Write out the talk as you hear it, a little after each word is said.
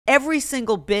every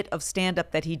single bit of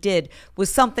stand-up that he did was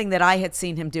something that I had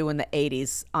seen him do in the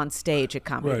 80s on stage at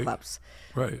comedy clubs.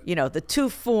 Right. You know, the two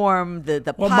form, the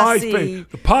well, posse.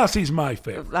 The posse's my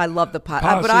favorite. I love the posse.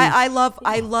 But I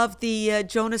love the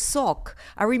Jonas Salk.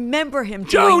 I remember him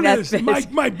doing that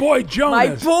bit. My boy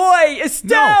Jonas. My boy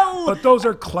Estelle. No, but those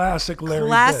are classic Larry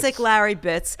bits. Larry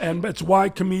bits. And that's why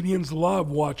comedians love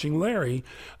watching Larry.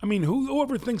 I mean,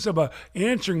 whoever thinks of a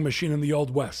answering machine in the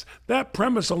Old West, that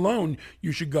premise alone,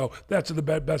 you should go, that's the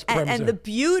best premise. And the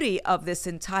beauty of this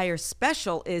entire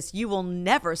special is you will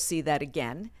never see that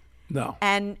again. No.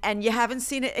 And you haven't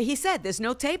seen it. He said there's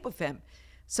no tape of him.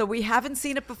 So we haven't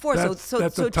seen it before. That's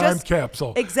a time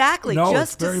capsule. Exactly. No,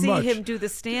 just to see much. him do the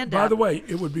stand-up. By the way,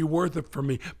 it would be worth it for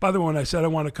me. By the way, when I said I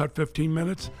want to cut 15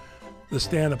 minutes, the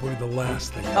stand-up would be the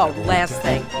last thing. Oh, last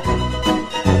thing.